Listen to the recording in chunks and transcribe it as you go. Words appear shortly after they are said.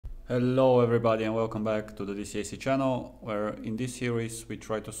Hello everybody and welcome back to the DCAC channel, where in this series we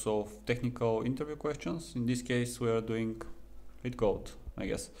try to solve technical interview questions. In this case we are doing Leetcode, I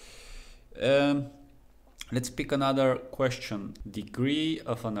guess. Let's pick another question. Degree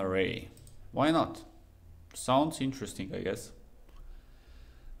of an array. Why not? Sounds interesting, I guess.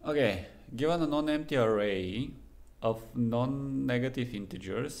 Okay, given a non-empty array of non-negative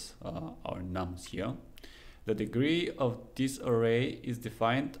integers, our nums here, the degree of this array is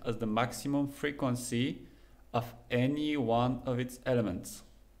defined as the maximum frequency of any one of its elements.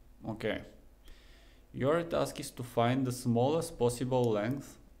 Okay. Your task is to find the smallest possible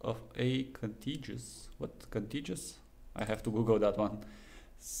length of a contiguous. What contiguous? I have to Google that one.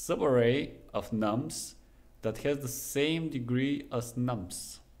 Subarray of nums that has the same degree as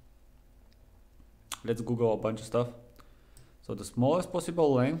nums. Let's Google a bunch of stuff. So the smallest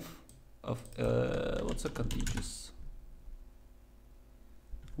possible length of what's a contiguous?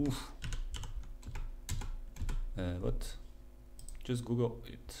 Oof. What? Just Google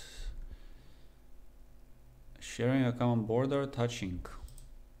it. Sharing a common border, touching.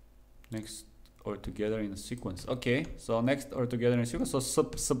 Next or together in a sequence. Okay, so next or together in a sequence. So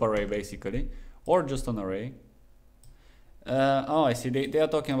subarray basically, or just an array. Oh, I see. They are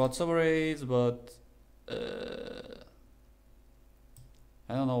talking about subarrays, but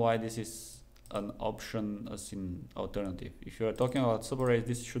I don't know why this is an option as in alternative. If you are talking about subarrays,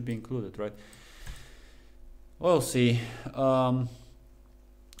 this should be included, right? We'll see.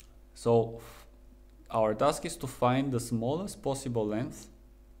 So our task is to find the smallest possible length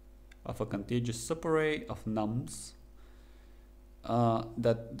of a contiguous subarray of nums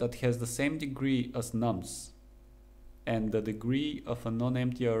that has the same degree as nums, and the degree of a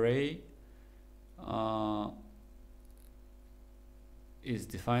non-empty array is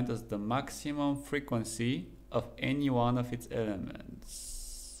defined as the maximum frequency of any one of its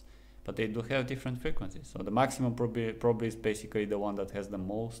elements. But they do have different frequencies. So the maximum probably is basically the one that has the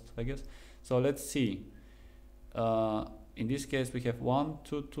most, I guess. So let's see. In this case, we have 1,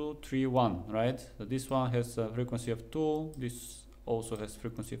 2, 2, 3, 1, right? So this one has a frequency of 2. This also has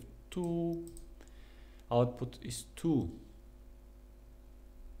frequency of 2. Output is 2.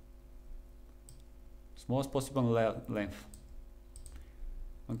 Smallest possible length.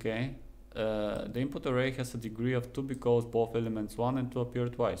 Okay, the input array has a degree of 2 because both elements 1 and 2 appear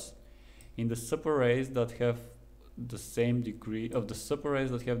twice. In the subarrays that have the same degree,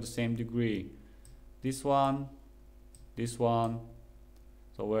 this one,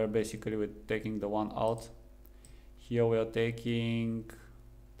 so we're basically taking the one out. Here we are taking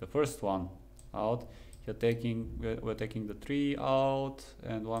the first one out. Here we're taking the 3 out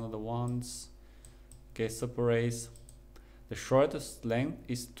and one of the ones. Okay, subarrays. The shortest length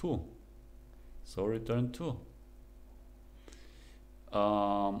is 2, so return 2.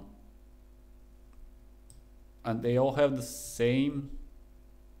 And they all have the same.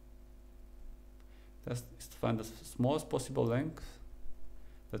 That's to find the smallest possible length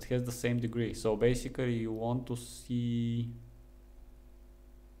that has the same degree. So basically you want to see,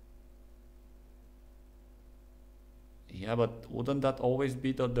 yeah, but wouldn't that always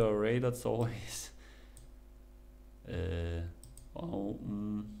be the array that's always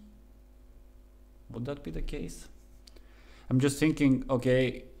would that be the case? I'm just thinking,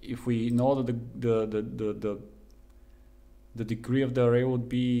 okay, if we know that the degree of the array would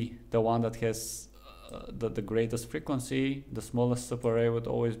be the one that has the greatest frequency, the smallest subarray would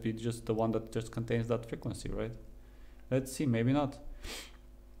always be just the one that just contains that frequency, right? Let's see, maybe not.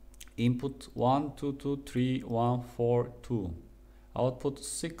 Input 1, 2, 2, 3, 1, 4, 2. Output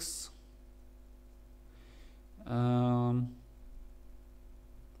 6. 1,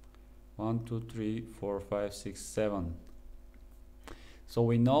 2, 3, 4, 5, 6, 7. So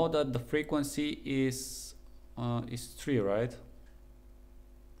we know that the frequency is 3, right?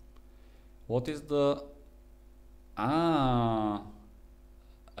 What is the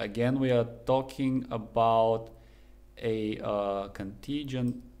again we are talking about a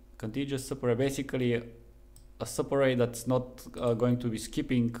contiguous subarray, basically a subarray that's not going to be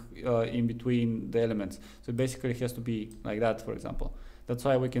skipping in between the elements. So it basically has to be like that, for example. That's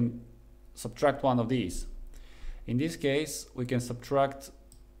why we can subtract one of these. In this case, we can subtract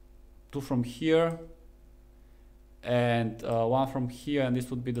 2 from here and 1 from here, and this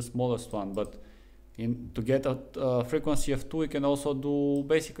would be the smallest one. But to get a frequency of 2, we can also do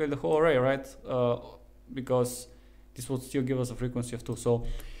basically the whole array, right? Because this would still give us a frequency of 2. So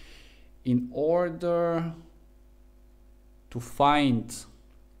in order to find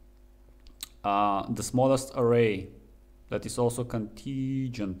the smallest array that is also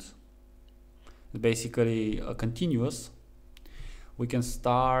contingent, basically continuous, we can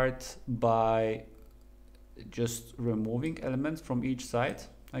start by just removing elements from each side,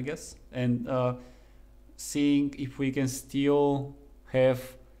 I guess, and seeing if we can still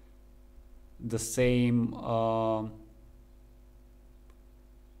have the same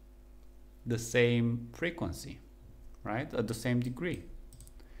frequency, right, at the same degree.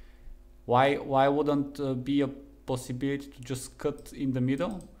 Why wouldn't be a possibility to just cut in the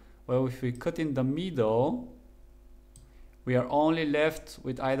middle? Well, if we cut in the middle, we are only left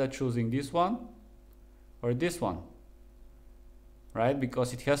with either choosing this one or this one, right?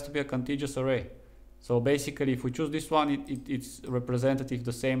 Because it has to be a contiguous array. So basically, if we choose this one, it's representative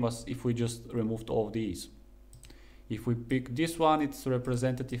the same as if we just removed all of these. If we pick this one, it's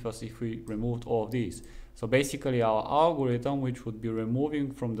representative as if we removed all of these. So basically, our algorithm, which would be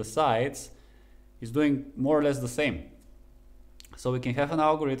removing from the sides, is doing more or less the same. So we can have an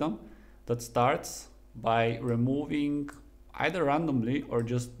algorithm that starts by removing either randomly or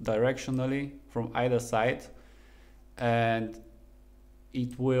just directionally from either side, and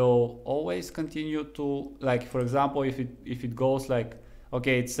it will always continue to, like, for example, if it goes like,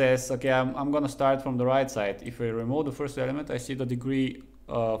 okay, it says, okay, I'm gonna start from the right side. If we remove the first element, I see the degree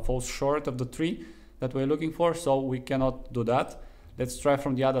falls short of the 3 that we're looking for, so we cannot do that. Let's try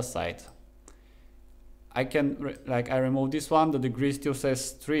from the other side. I can, I remove this one, the degree still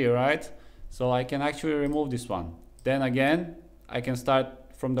says 3, right? So I can actually remove this one. Then again, I can start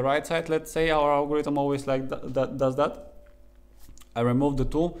from the right side. Let's say our algorithm always does that. I remove the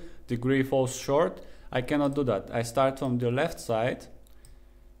 2, degree falls short. I cannot do that. I start from the left side.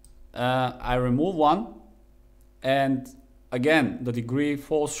 I remove 1, and again, the degree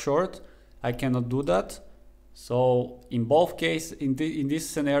falls short. I cannot do that. So in both cases, in this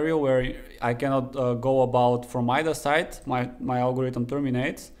scenario where I cannot go about from either side, my algorithm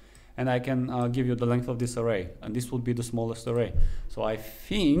terminates, and I can give you the length of this array, and this would be the smallest array. So I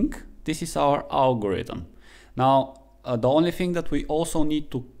think this is our algorithm. Now the only thing that we also need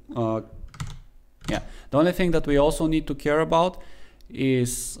to care about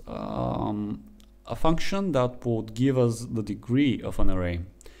is a function that would give us the degree of an array.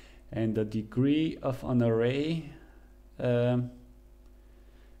 And the degree of an array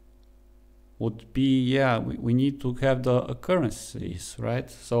would be, we need to have the occurrences, right?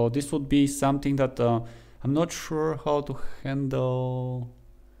 So this would be something that I'm not sure how to handle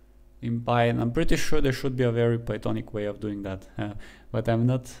in Python. I'm pretty sure there should be a very Pythonic way of doing that, but I'm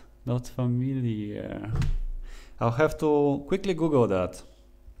not familiar. I'll have to quickly Google that.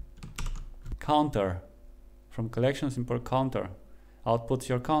 Counter, from collections import counter. Outputs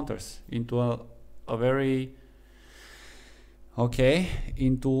your counters into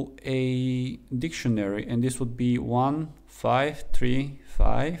into a dictionary, and this would be 1, 5, 3,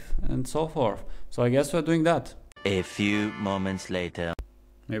 5, and so forth. So I guess we're doing that. A few moments later.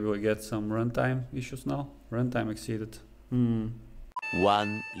 Maybe we get some runtime issues now. Runtime exceeded. 1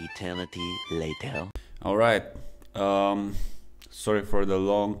 eternity later. All right. Sorry for the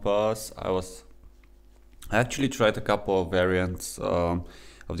long pause. I actually tried a couple of variants of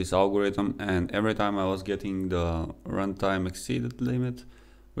this algorithm, and every time I was getting the runtime exceeded limit,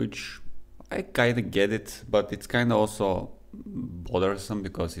 which I kind of get it, but it's kind of also bothersome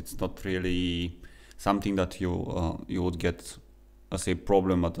because it's not really something that you would get as a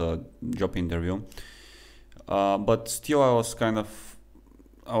problem at a job interview. But still, I was kind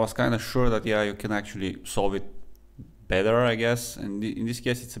of sure that you can actually solve it better, I guess. And in this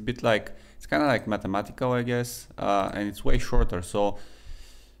case, it's a bit like, it's kind of like mathematical, I guess, and it's way shorter. So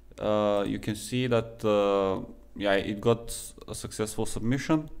you can see that it got a successful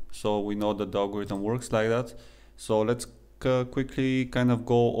submission. So we know that the algorithm works like that. So let's quickly kind of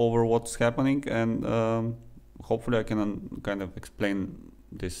go over what's happening, and hopefully I can kind of explain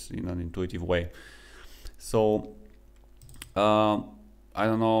this in an intuitive way. So I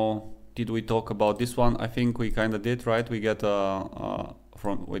don't know, did we talk about this one? I think we kind of did, right? We get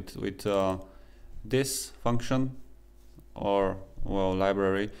with this function, or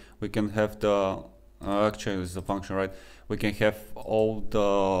library, we can have the actually this is a function, right? We can have all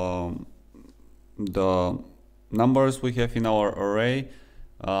the numbers we have in our array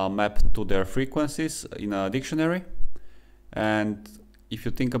mapped to their frequencies in a dictionary. And if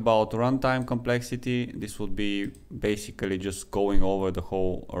you think about runtime complexity, this would be basically just going over the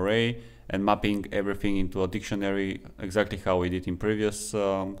whole array and mapping everything into a dictionary, exactly how we did in previous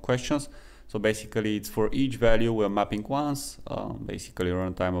questions. So basically it's for each value we're mapping once, basically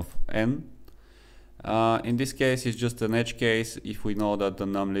runtime of n. In this case it's just an edge case. If we know that the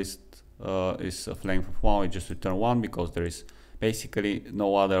num list is of length of 1, we just return 1 because there is basically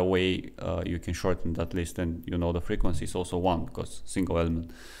no other way you can shorten that list, and you know the frequency is also 1 because single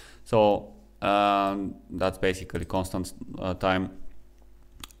element. So that's basically constant time.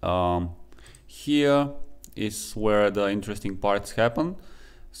 Here is where the interesting parts happen.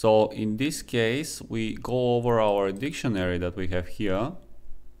 So in this case, we go over our dictionary that we have here,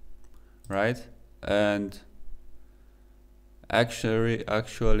 right? And actually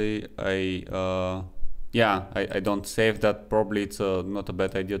I don't save that. Probably it's not a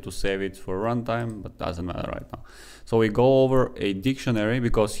bad idea to save it for runtime, but doesn't matter right now. So we go over a dictionary,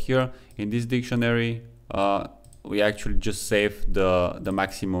 because here in this dictionary we actually just save the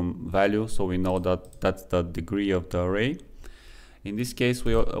maximum value, so we know that that's the degree of the array. In this case,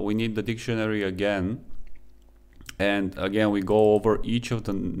 we need the dictionary again, and again we go over each of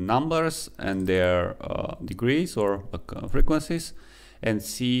the numbers and their degrees or frequencies, and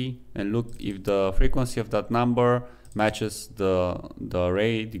see and look if the frequency of that number matches the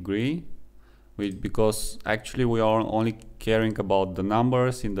array degree. Because actually we are only caring about the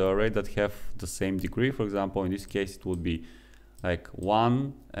numbers in the array that have the same degree. For example, in this case it would be like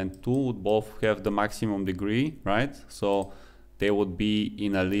 1 and 2 would both have the maximum degree, right? So they would be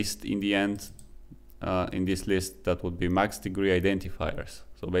in a list in the end. In this list, that would be max degree identifiers.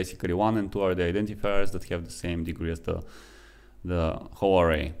 So basically 1 and 2 are the identifiers that have the same degree as the whole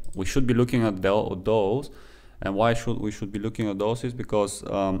array. We should be looking at those, and why we should be looking at those is because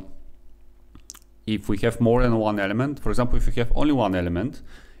if we have more than one element, for example, if we have only one element,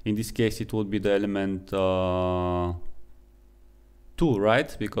 in this case it would be the element 2,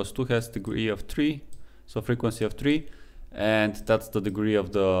 right? Because 2 has degree of 3, so frequency of 3, and that's the degree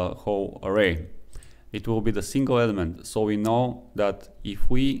of the whole array. It will be the single element. So we know that if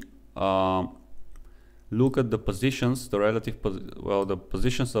we look at the positions, the relative the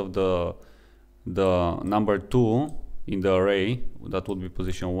positions of the number 2 in the array, that would be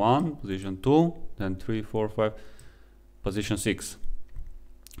position 1, position 2, then 3, 4, 5, position 6.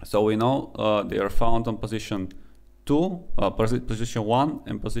 So we know they are found on position 2, position 1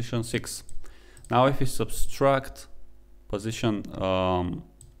 and position 6. Now if we subtract position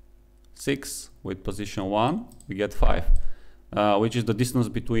 6 with position 1, we get 5, which is the distance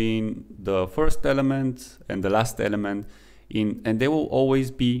between the first element and the last element, and they will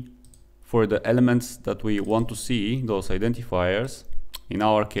always be for the elements that we want to see, those identifiers. In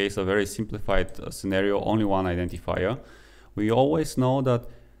our case, a very simplified scenario, only one identifier. We always know that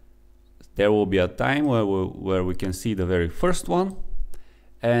there will be a time where we can see the very first one,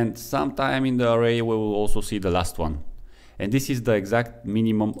 and sometime in the array we will also see the last one. And this is the exact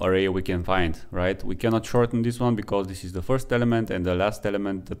minimum array we can find, right? We cannot shorten this one because this is the first element and the last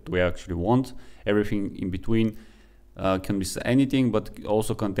element that we actually want. Everything in between can be anything, but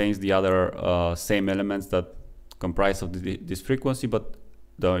also contains the other same elements that comprise of this frequency. But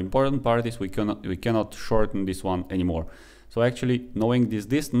the important part is we cannot shorten this one anymore. So actually knowing this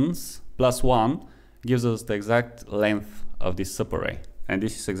distance plus 1 gives us the exact length of this subarray, and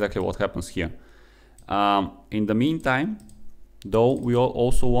this is exactly what happens here. In the meantime, though, we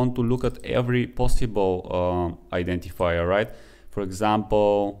also want to look at every possible identifier, right? For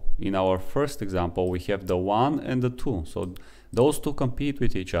example, in our first example, we have the 1 and the 2. So those two compete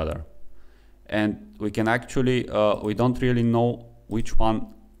with each other. And we can actually, we don't really know which one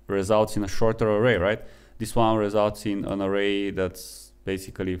results in a shorter array, right? This one results in an array that's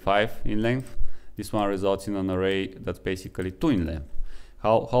basically 5 in length. This one results in an array that's basically 2 in length.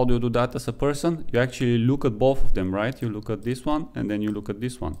 How do you do that as a person? You actually look at both of them, right? You look at this one and then you look at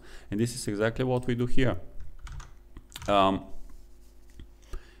this one. And this is exactly what we do here.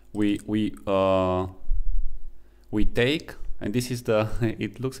 We take, and this is the,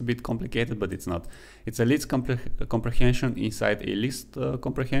 it looks a bit complicated, but it's not. It's a list comprehension inside a list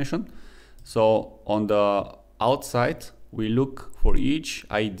comprehension. So on the outside, we look for each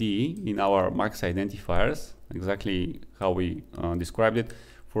ID in our max identifiers, exactly how we described it.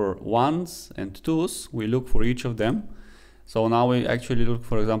 For 1s and 2s, we look for each of them. So now we actually look,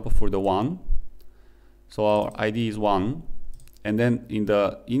 for example, for the 1. So our ID is 1. And then in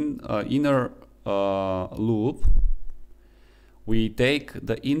the inner loop, we take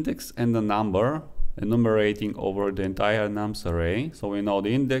the index and the number, enumerating over the entire nums array. So we know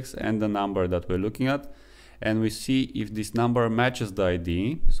the index and the number that we're looking at. And we see if this number matches the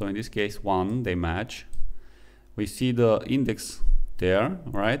ID. So in this case 1, they match. We see the index there,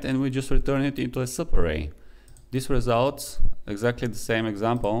 right? And we just return it into a subarray. This results exactly the same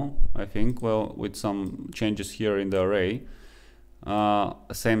example, I think, well, with some changes here in the array.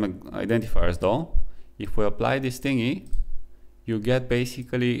 Same identifiers though. If we apply this thingy, you get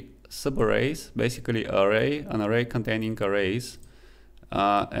basically subarrays, basically an array containing arrays,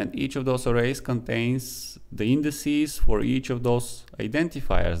 and each of those arrays contains the indices for each of those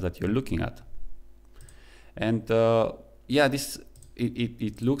identifiers that you're looking at. And yeah,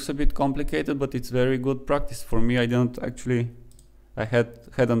 it looks a bit complicated, but it's very good practice. For me, I hadn't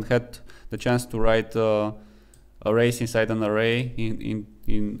had the chance to write arrays inside an array in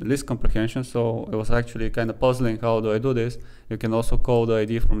list comprehension, so it was actually kind of puzzling. How do I do this? You can also call the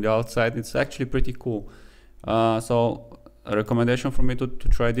ID from the outside. It's actually pretty cool. So a recommendation for me to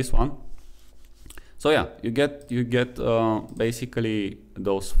try this one. So yeah, you get basically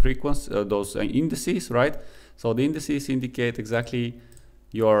those those indices, right? So the indices indicate exactly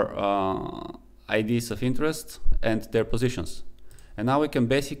your IDs of interest and their positions. And now we can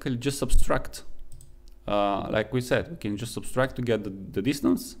basically just subtract, like we said, we can just subtract to get the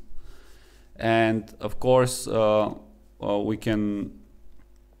distance. And of course, we can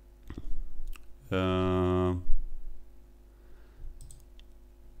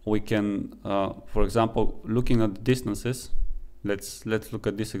for example, looking at the distances, let's look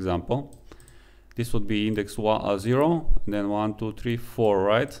at this example. This would be index 0, and then 1, 2, 3, 4,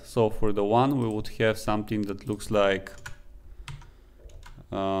 right? So for the 1, we would have something that looks like,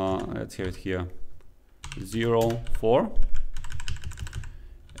 let's have it here, 0, 4.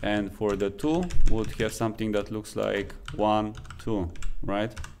 And for the 2, we would have something that looks like 1, 2,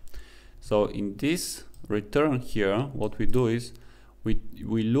 right? So in this return here, what we do is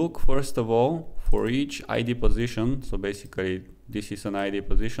we look first of all for each ID position. So basically this is an ID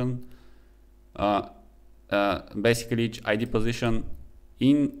position. Basically each ID position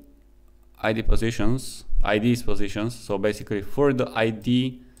in IDs positions. So basically for the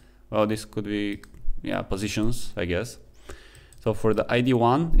ID, well, this could be, yeah, positions, I guess. So for the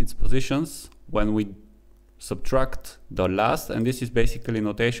ID1, it's positions when we subtract the last, and this is basically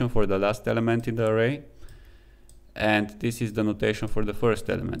notation for the last element in the array. And this is the notation for the first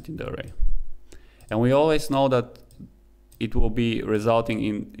element in the array. And we always know that it will be resulting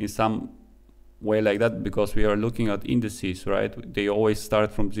in some way like that, because we are looking at indices, right? They always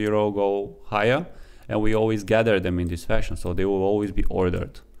start from 0, go higher, and we always gather them in this fashion. So they will always be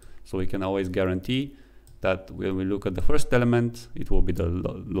ordered. So we can always guarantee that when we look at the first element, it will be the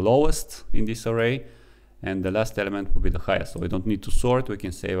lowest in this array, and the last element will be the highest. So we don't need to sort, we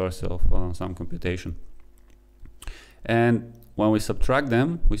can save ourselves some computation. And when we subtract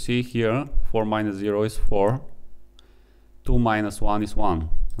them, we see here 4 minus 0 is 4, 2 minus 1 is 1,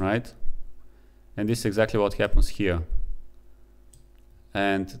 right? And this is exactly what happens here.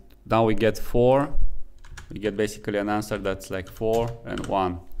 And now we get 4, we get basically an answer that's like 4 and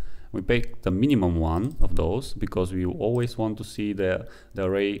 1. We pick the minimum one of those because we always want to see the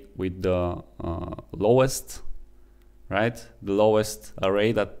array with the lowest, right? The lowest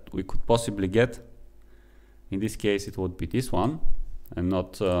array that we could possibly get. In this case, it would be this one, and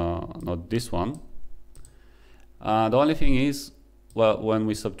not this one. The only thing is, well, when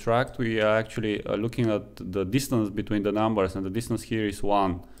we subtract, we are actually looking at the distance between the numbers, and the distance here is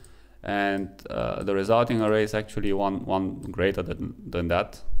 1, and the resulting array is actually one greater than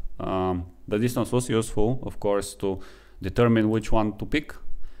that. The distance was useful, of course, to determine which one to pick,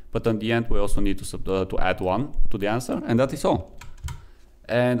 but in the end, we also need to add 1 to the answer, and that is all.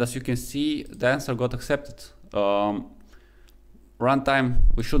 And as you can see, the answer got accepted. Runtime,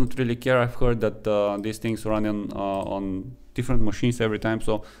 we shouldn't really care. I've heard that these things run on different machines every time,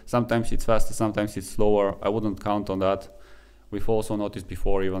 so sometimes it's faster, sometimes it's slower. I wouldn't count on that. We've also noticed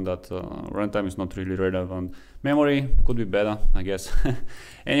before even that runtime is not really relevant. Memory could be better, I guess.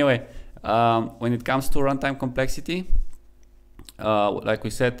 Anyway, when it comes to runtime complexity, like we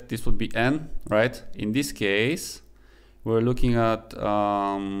said, this would be n, right? In this case, we're looking at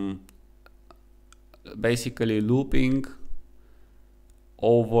basically looping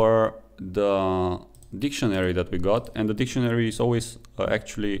over the dictionary that we got, and the dictionary is always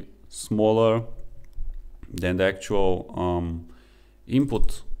actually smaller than the actual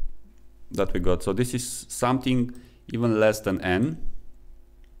input that we got. So this is something even less than n.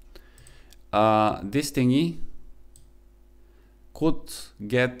 This thingy could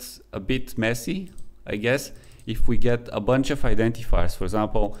get a bit messy, I guess, if we get a bunch of identifiers. For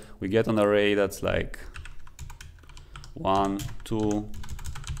example, we get an array that's like 1, 2,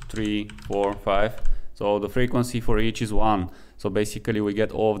 3, 4, 5. So the frequency for each is 1. So basically we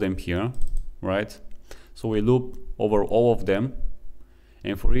get all of them here, right? So we loop over all of them,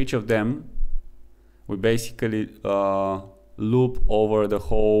 and for each of them we basically loop over the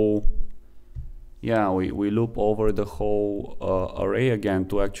whole, we loop over the whole array again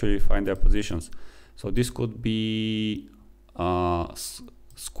to actually find their positions. So this could be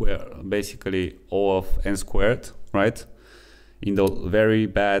square, basically O of n squared, right? In the very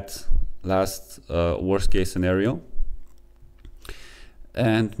bad last worst case scenario.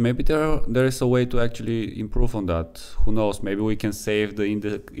 And maybe there is a way to actually improve on that. Who knows? Maybe we can save the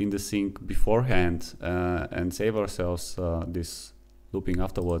indexing beforehand and save ourselves this looping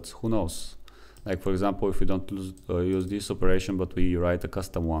afterwards. Who knows? Like, for example, if we don't use this operation, but we write a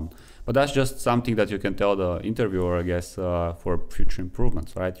custom one. But that's just something that you can tell the interviewer, I guess, for future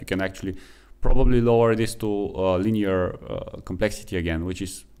improvements, right? You can actually probably lower this to linear complexity again, which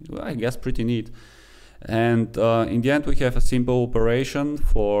is, I guess, pretty neat. And in the end, we have a simple operation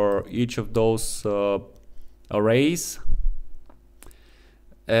for each of those arrays.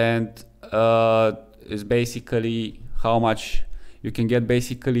 And is basically how much you can get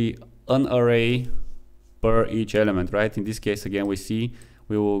basically an array per each element, right? In this case, again,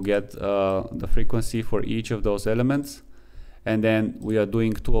 we will get the frequency for each of those elements. And then we are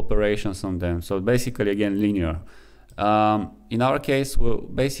doing 2 operations on them. So basically, again, linear. In our case,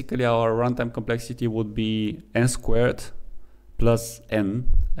 basically our runtime complexity would be n squared plus n,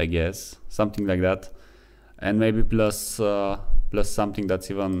 I guess, something like that, and maybe plus something that's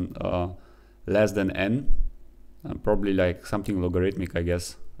even less than n, probably like something logarithmic, I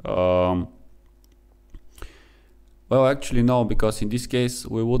guess. Well, actually no, because in this case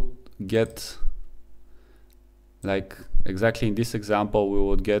we would get, like exactly in this example, we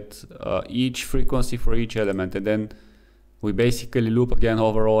would get each frequency for each element, and then we basically loop again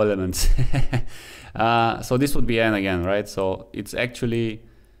over all elements. So this would be n again, right? So it's actually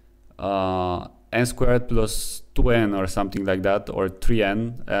n squared plus 2n or something like that, or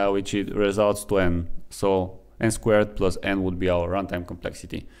 3n, which it results to n. So n squared plus n would be our runtime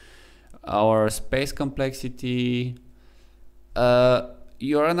complexity. Our space complexity,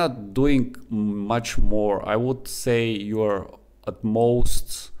 you're not doing much more. I would say you're at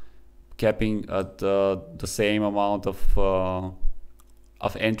most capping at the same amount of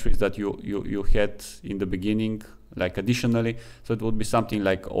entries that you had in the beginning, like additionally. So it would be something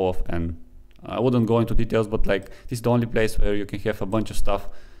like O of n. I wouldn't go into details, but like this is the only place where you can have a bunch of stuff,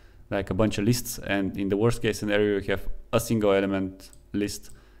 like a bunch of lists, and in the worst case scenario you have a single element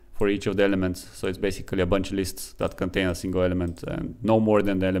list for each of the elements. So it's basically a bunch of lists that contain a single element and no more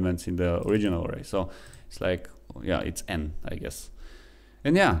than the elements in the original array. So it's like, yeah, it's n, I guess.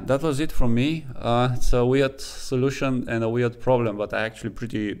 And yeah, that was it from me. It's a weird solution and a weird problem, but I actually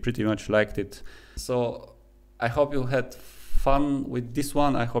pretty much liked it. So I hope you had fun with this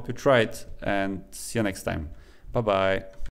one. I hope you tried, and see you next time. Bye bye.